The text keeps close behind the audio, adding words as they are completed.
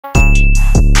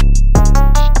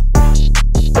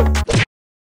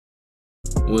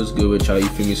What's good with y'all, you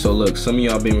feel me? So look, some of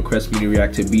y'all been requesting me to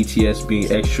react to BTS being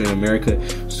extra in America,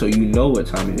 so you know what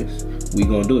time it is. We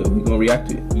gonna do it, we gonna react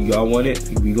to it. Y'all want it,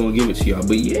 we gonna give it to y'all.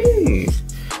 But yeah,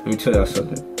 let me tell y'all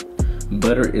something.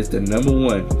 Butter is the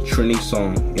 #1 trending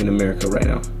song in America right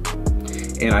now.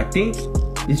 And I think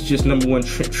it's just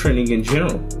 #1 trending in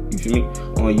general, you feel me?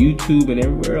 On YouTube and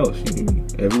everywhere else, you feel me?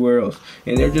 Everywhere else.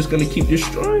 And they're just gonna keep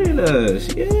destroying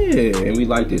us, yeah. And we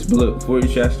like this. But look, before you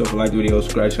chat stuff, like the video,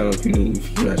 subscribe to the channel if you're new, if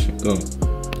you're watching, go.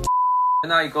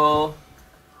 When I go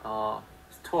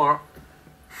tour,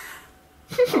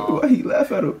 why you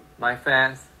laugh at him? my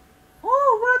fans,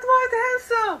 oh, worldwide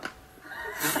handsome.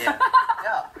 Yeah.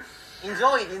 Yeah.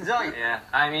 Enjoy it, enjoy it. Yeah,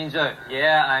 I'm enjoying.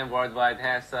 Yeah, I'm worldwide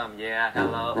handsome. Yeah,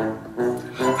 hello.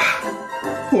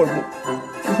 Horrible.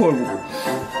 Horrible.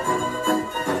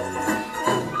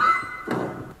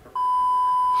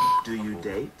 Do you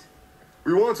date?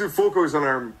 We want to focus on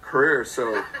our career,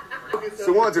 so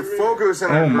we want to focus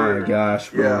on our Oh career. my gosh,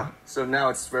 bro. Yeah, so now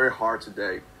it's very hard to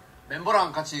date.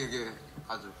 멤버랑 같이 이게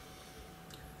아주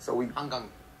So we 한강.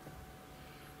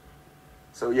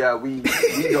 So yeah, we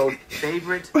go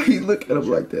favorite. Why you look at him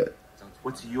like that?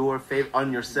 What's your favorite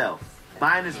on yourself?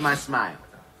 Mine is my smile.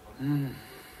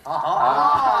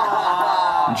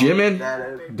 Jimin,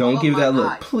 don't give that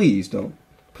look. Please don't.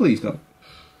 Please don't.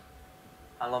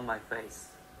 I love my face.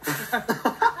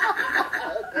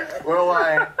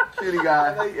 Worldwide cutie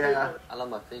guy. Yeah. I love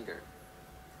my finger.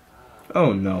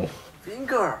 Oh no.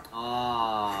 Finger.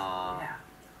 Yeah.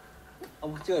 Oh,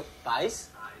 what's your thighs?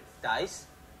 Thighs?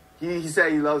 He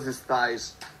said he loves his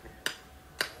thighs.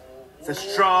 It's a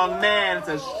strong man. It's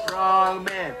a strong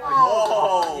man.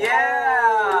 Oh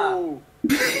Yeah.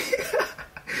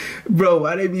 Bro,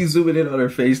 why they be zooming in on her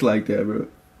face like that, bro?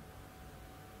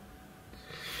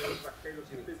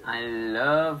 I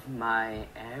love my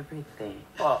everything.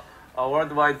 Oh, a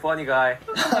worldwide funny guy.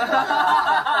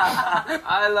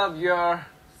 I love your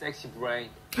sexy brain.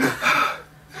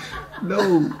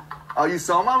 No. Oh, you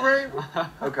saw my ring?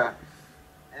 Okay.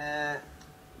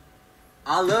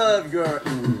 I love your.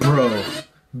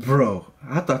 Bro,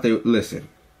 I thought they listen.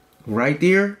 Right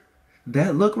there,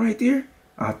 that look right there,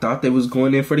 I thought they was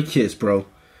going in for the kiss, bro.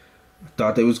 I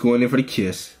thought they was going in for the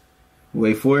kiss.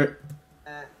 Wait for it.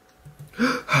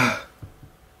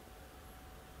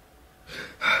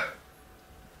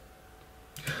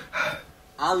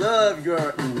 I love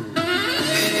your.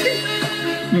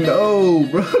 No,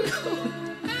 bro.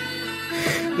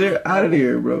 They're out of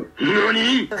here, bro.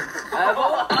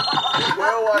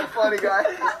 Worldwide funny guy.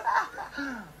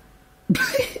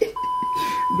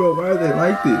 Bro, why are they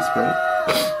like this, bro?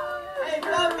 Hey,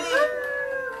 puppy.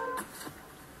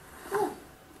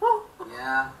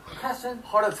 Yeah. Passion.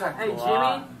 Heart attack. Hey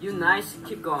Jimmy, you nice.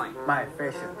 Keep going. My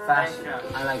fashion.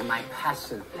 I like my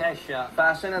passion.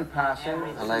 Fashion and passion.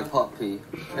 I like puppy.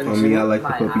 For me, I like the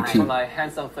puppy too. My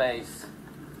handsome face.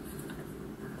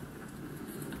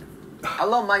 I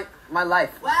love my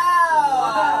life. Wow.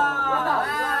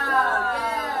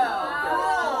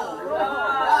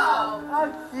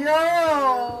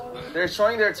 Yo! They're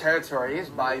showing their territories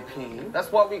by peeing.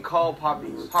 That's what we call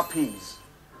puppies. Puppies.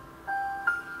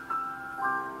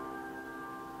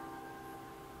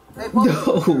 Hey, No.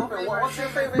 what's your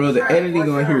favorite Bro, the track? editing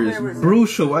on here is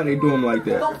brutal. Why they do them like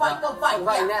that? Don't fight.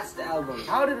 Right, that's the album.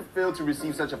 How did it feel to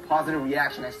receive such a positive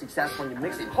reaction and success when you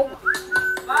mix it? Holy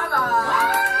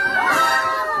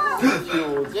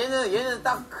얘는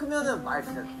딱 크면은 말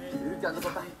그냥 이렇게 안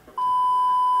듣고 딱.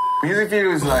 music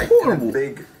video is like Horrible.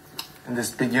 in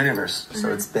this big universe. So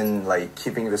it's been like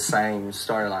keeping the same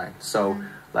storyline. So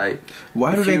like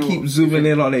Why do if they you- keep zooming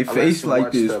in on their unless face you like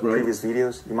watch this, the bro? previous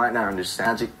videos, you might not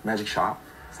understand magic shop.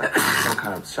 It's like some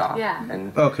kind of shop. Yeah.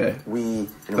 And Okay. we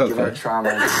give our trauma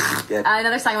and get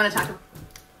Another song I want to talk about.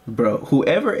 Bro,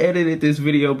 whoever edited this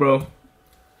video, bro,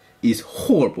 is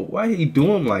horrible. Why he do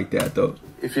them like that, though?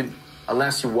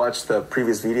 unless you watch the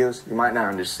previous videos, you might not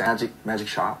understand magic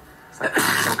shop. It's like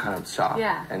some kind of shop.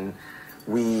 Yeah. And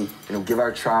we give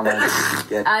our trauma and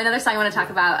get Another song I want to talk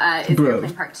about is Bro.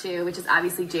 Airplane Part 2, which is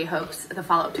obviously J-Hope's, the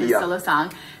follow-up to his Yeah. solo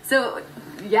song. So,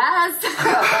 yes.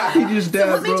 He just So died,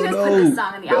 what made bro. you guys put this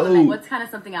song in the album? No. And what's kind of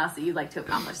something else that you'd like to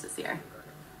accomplish this year?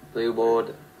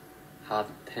 Billboard Hot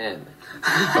 10.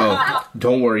 Oh,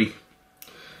 don't worry.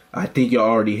 I think y'all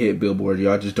already hit Billboard.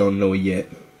 Y'all just don't know it yet.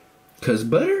 Cause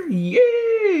Butter,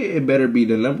 yeah, it better be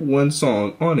the #1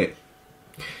 song on it.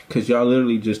 Cause y'all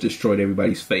literally just destroyed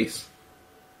everybody's face.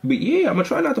 But yeah, I'm gonna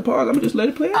try not to pause. I'm gonna just let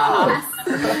it play out.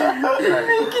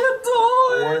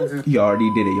 You already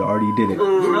did it. You already did it.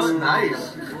 Ooh,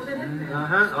 nice.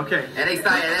 Okay. NX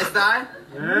style.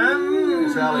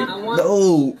 Where's Allie?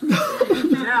 No.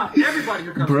 Now, everybody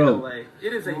who comes Bro. to LA,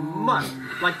 it is a must.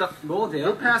 Like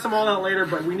we'll pass them all out later,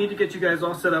 but we need to get you guys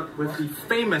all set up with the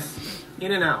famous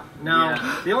In-N-Out.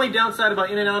 Now, the only downside about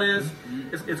In-N-Out is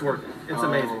it's worth it. It's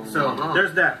amazing. So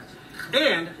there's that.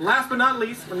 And last but not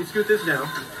least, let me scoot this down.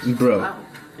 Bro.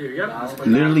 Here you go.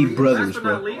 Literally brothers, Last but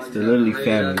not bro. least- They're literally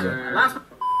family, bro. Last but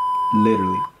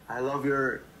Literally. I love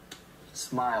your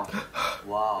smile.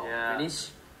 Wow. Yeah. Finish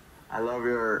I love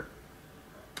your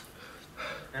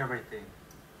everything.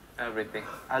 everything.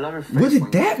 I love your face. What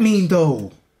did that mean,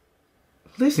 though?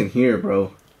 Listen here,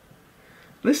 bro.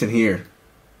 Listen here.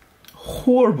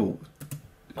 Horrible.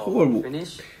 Horrible.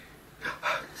 Finish.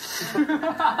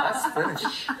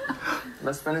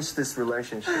 Let's finish this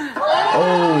relationship.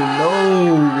 Oh,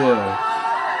 no.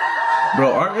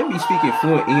 Bro, RM be speaking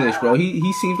fluent English, bro.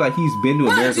 He seems like he's been to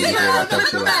America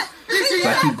before. Like, that shit,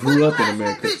 like he grew up in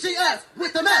America. BTS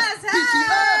with the mess.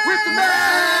 BTS with the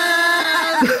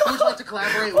mess. Would you like to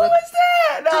collaborate with? What's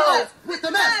that? No. BTS with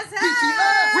the mess.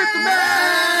 BTS with the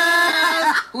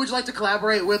mess. Who would you like to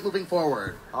collaborate with moving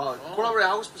forward? 콜라보레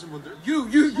하고 싶으신 분들? You.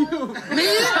 Me? I'm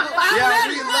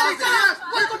ready. BTS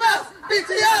with the mess.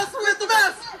 BTS with the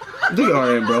mess. Look at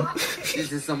RM, bro.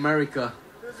 This is America.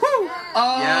 Oh.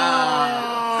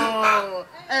 Yeah.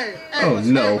 Hey. Oh,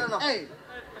 no. Hey.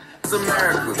 It's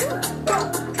America.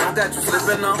 Don't got you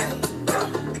slipping on.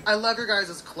 I love your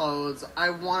guys' clothes. I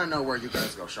want to know where you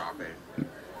guys go shopping.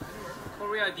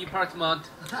 Korea department.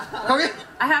 Okay.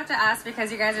 I have to ask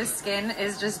because you guys' skin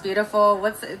is just beautiful.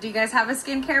 Do you guys have a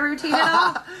skincare routine at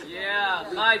all? Yeah,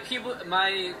 my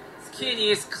skin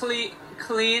is clean.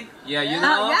 Yeah, you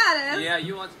know. Yeah, it is. Yeah,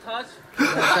 you want to touch?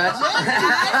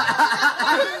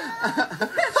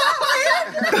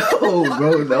 Oh,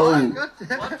 bro, no.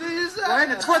 What did you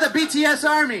say? It's for the BTS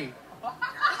army.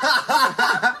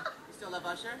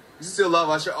 You still love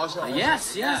Usher? Usher?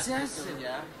 Yes.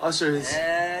 Usher is...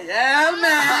 Yeah,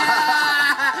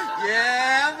 man.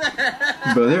 Yeah,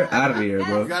 man. Bro, they're out of here, We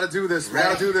bro. gotta do this. We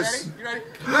gotta do this. You ready?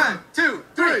 1, 2,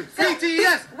 3.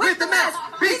 BTS with the mess.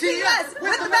 BTS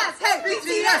with the mess. Hey,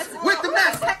 BTS with the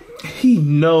mess. He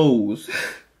knows.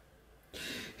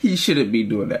 He shouldn't be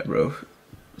doing that, bro.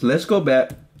 Let's go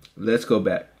back.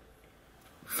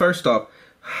 First off,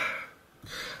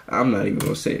 I'm not even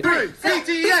gonna say it.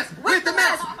 BTS with the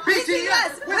mess.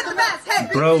 BTS with the mess. Hey,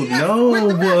 Bro, no,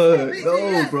 BTS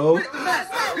no, bro. with the mess.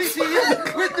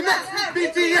 BTS with the mess.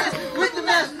 BTS with the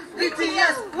mess.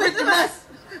 BTS with the mess.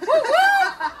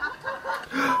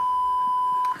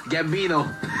 Gambino.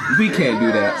 We can't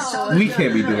do that. We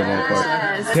can't be doing that part.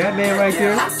 That man right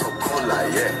there.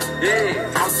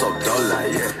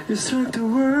 It's like the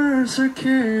words are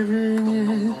caving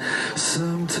in.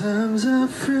 Sometimes I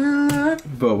feel like.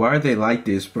 Bro, why are they like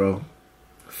this, bro?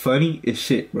 Funny as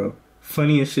shit, bro.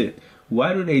 Funny as shit.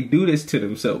 Why do they do this to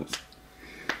themselves?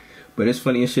 But it's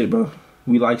funny as shit, bro.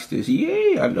 We likes this.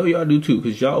 Yeah, I know y'all do too,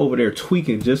 because y'all over there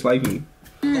tweaking just like me.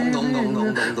 I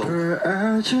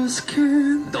just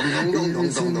can't.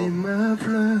 It's in my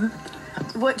blood.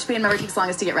 Which band member takes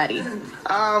longest to get ready? Is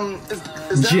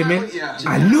that Jimin. Yeah.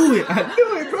 I knew it,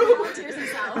 bro.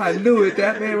 I knew it.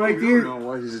 That man right I there. don't know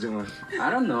what he's doing. I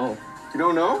don't know. You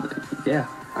don't know? Yeah.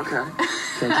 Okay.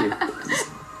 Thank you.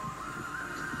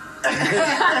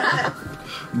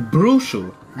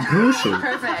 Brutal. Perfect.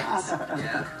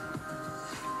 Yeah.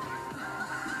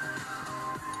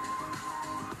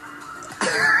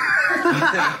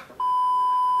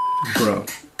 Bro.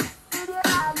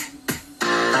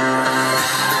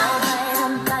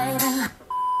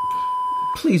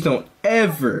 Please don't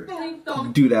ever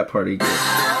do that part again.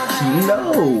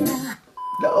 No.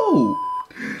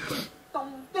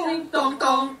 Ding dong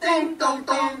dong, ding dong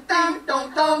dong, ding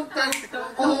dong dong, ding.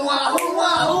 Hoo-ah,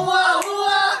 hoo-ah, hoo-ah,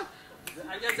 hoo-ah.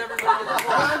 I guess everybody gets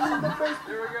one.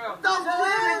 Here we go. Don't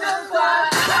play, don't play.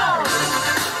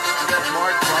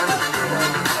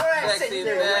 Sexy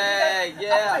bag,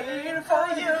 yeah.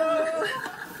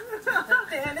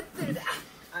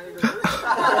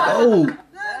 Oh.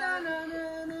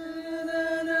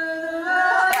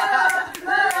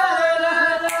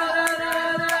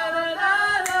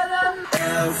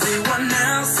 Everyone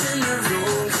else in the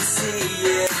room can see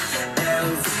it.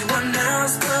 Everyone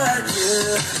else but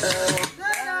you.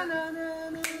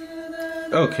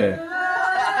 Okay.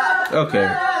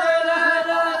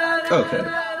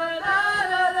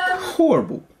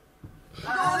 Horrible.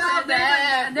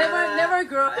 Never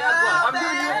grow up. I'm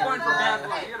giving you a point for bad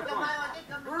luck. You got a point.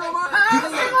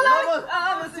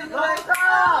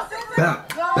 Bow.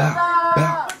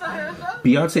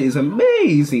 Beyonce is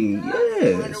amazing.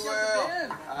 Yes.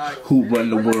 Who run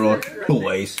the world,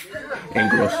 boys and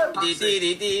girls?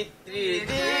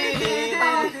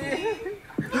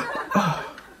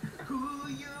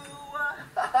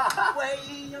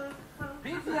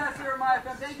 BTS here, my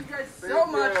FM. Thank you guys so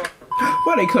much.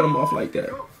 Why they cut him off like that?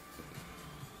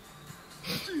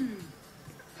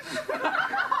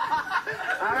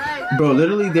 Bro,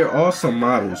 literally, they're all some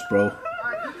models, bro.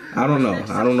 I don't know.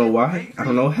 I don't know why. I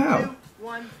don't know how.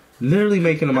 Literally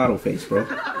making a model face, bro.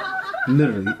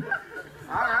 Literally.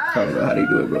 I don't know how they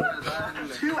do it, bro.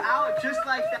 2 out just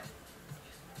like that.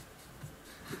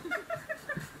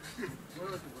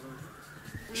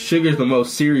 Sugar's the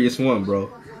most serious one, bro.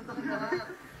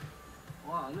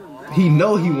 He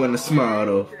know he want to smile,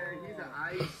 though.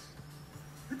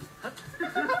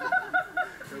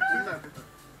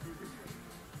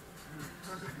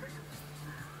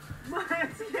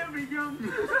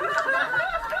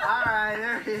 Alright,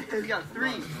 there he is. You got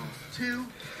 3, 2,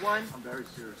 1. I'm very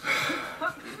serious.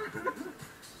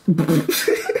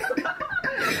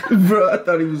 Bro, I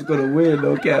thought he was gonna win,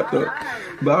 no cap, though.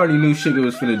 But I already knew Sugar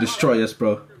was finna destroy us,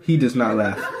 bro. He does not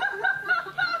laugh.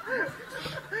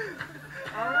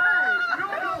 Alright. I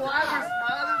don't know why we're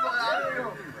smiling, but I don't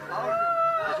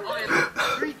know.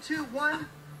 3, 2, 1.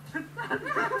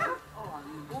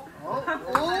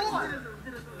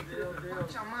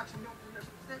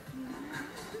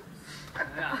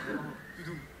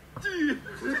 There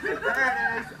it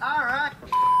is. Alright.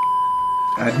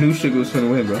 I knew Sugar was finna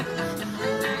win, bro.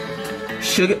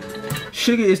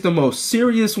 Sugar is the most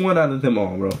serious one out of them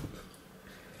all, bro.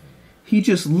 He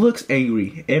just looks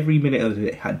angry every minute of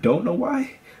the day. I don't know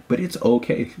why, but it's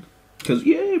okay. Cause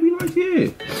yeah, we like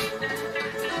yeah.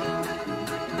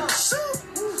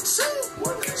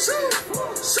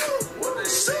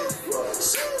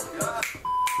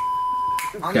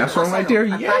 That song right there,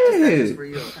 yeah.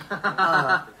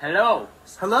 Hello.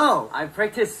 Hello. I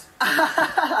practice.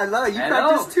 I love it. You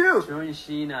practice too. John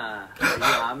Cena. Are you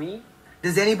army?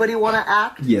 Does anybody want to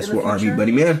act? Yes, we're Army,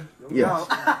 buddy, man. Yes.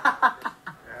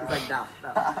 He's like, no.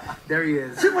 There he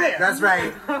is. That's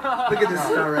right. Look at this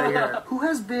star right here. Who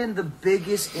has been the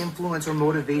biggest influence or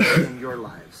motivation in your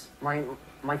lives?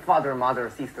 My father, mother,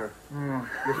 sister.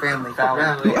 Your family.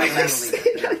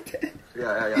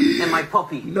 Yeah. And my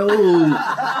puppy. No.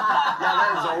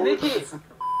 Mickey.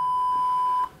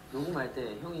 녹음할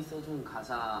때 형이 써준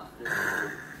가사를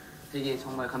되게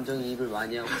정말 감정이입을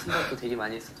많이 하고 생각도 되게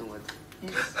많이 했었던 것 같아요.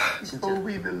 He told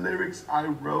me the lyrics I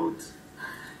wrote.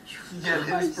 You get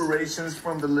inspirations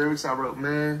from the lyrics I wrote,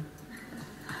 man.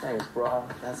 Thanks, bro.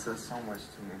 That says so much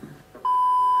to me.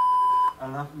 I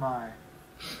love my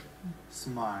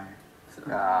smile.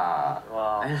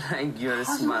 Wow. I like your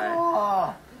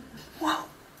smile.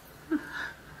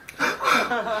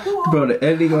 Bro, the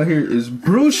editing on here is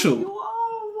brutal.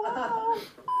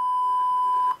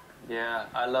 Yeah,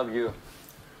 I love you.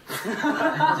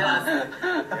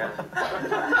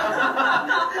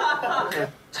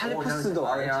 Charlie Puth도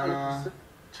와요.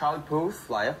 Charlie Puth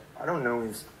와요? I don't know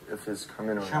if it's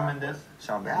coming or Shawn not. Mendes.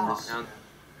 Shawn Mendes.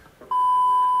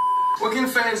 What can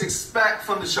fans expect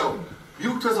from the show?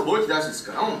 미국 투어에서 뭘 기대할 수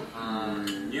있을까요?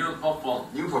 New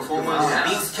performance,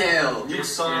 big scale, new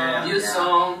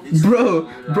song.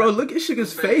 Bro, look at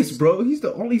Sugar's face, bro. He's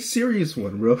the only serious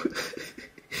one, bro.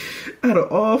 Out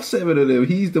of all 7 of them,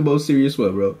 he's the most serious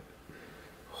one, bro.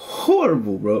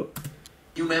 Horrible, bro.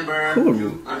 You remember?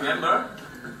 Horrible. I remember.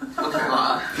 Okay.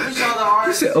 Who's the other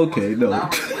artists? He said, okay, no.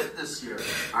 With this year?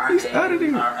 He's out of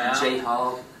there.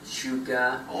 J-Hope,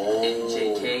 Suga,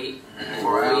 NJK,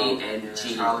 Free, and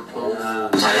G.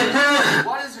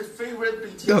 What is your favorite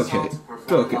BTS song to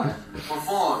perform live?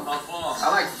 Perform. I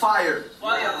like Fire.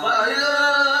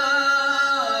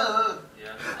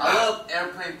 I love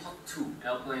Airplane Part 2.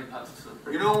 Airplane Part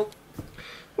 2. You know?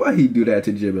 Why he do that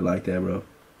to Jimmy like that, bro?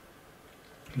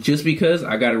 Just because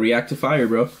I gotta react to Fire,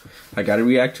 bro. I gotta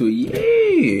react to it.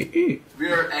 Yeah.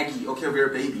 We're Aggie. Okay, we're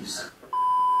babies.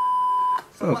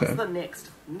 So Okay. what's the next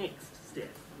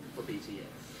step for BTS?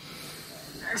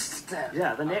 Next step.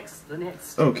 Yeah, the next step.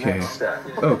 Okay.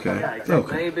 Okay. Yeah, exactly.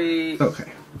 Okay. Maybe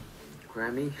Okay.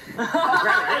 Grammy.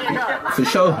 There you go. For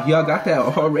sure, y'all got that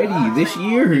already this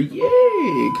year. Yeah.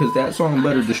 Because that song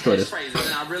better destroy us. Phrases,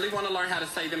 and I really want to learn how to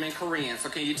say them in Korean, so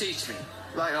can you teach me?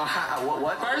 Like,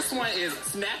 what? First one is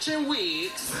snatching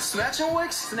wigs. Snatching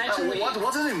wigs? Snatching wigs.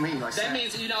 What does it mean? Like That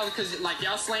means, you know, because like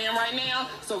y'all slaying right now,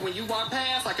 so when you walk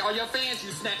past, like all your fans,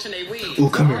 you snatching their wigs. Ooh,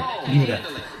 come here. Oh, Give me that.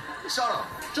 handle it. Shut up.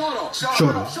 Shut up. Shut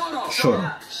up. Shut up. Shut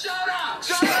up. Shut up.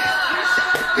 Shut up.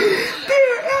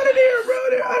 They're out of there, bro.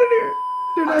 They're out of there.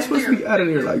 They're not supposed to be out of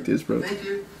there like this, bro. Thank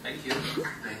you. Thank you.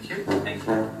 Thank you. Thank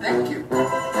you. Thank you.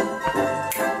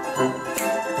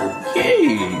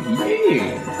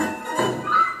 Yeah.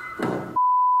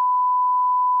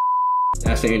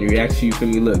 That's that's the reaction, you feel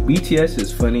me? Look, BTS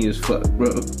is funny as fuck, bro.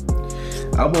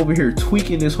 I'm over here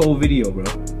tweaking this whole video, bro.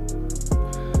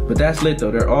 But that's lit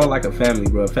though. They're all like a family,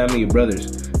 bro. A family of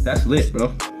brothers. That's lit, bro.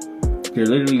 They're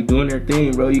literally doing their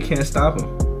thing, bro. You can't stop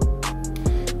them.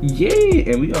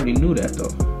 Yeah, and we already knew that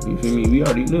though. You feel me? We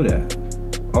already knew that.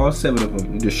 All 7 of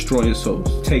them destroying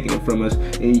souls, taking it from us,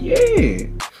 and yeah.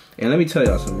 And let me tell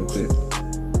y'all something real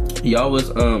quick. Y'all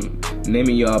was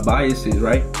naming y'all biases,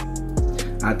 right?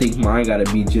 I think mine gotta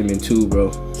be Jimin too,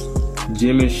 bro.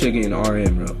 Jimin, Suga, and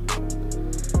RM, bro.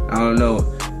 I don't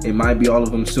know. It might be all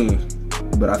of them soon,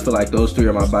 but I feel like those 3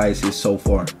 are my biases so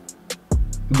far.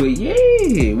 But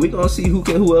yeah, we gonna see who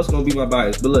else gonna be my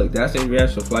bias. But look, that's the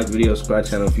reaction. Like the video, subscribe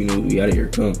channel if you new. We out of here.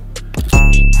 Come.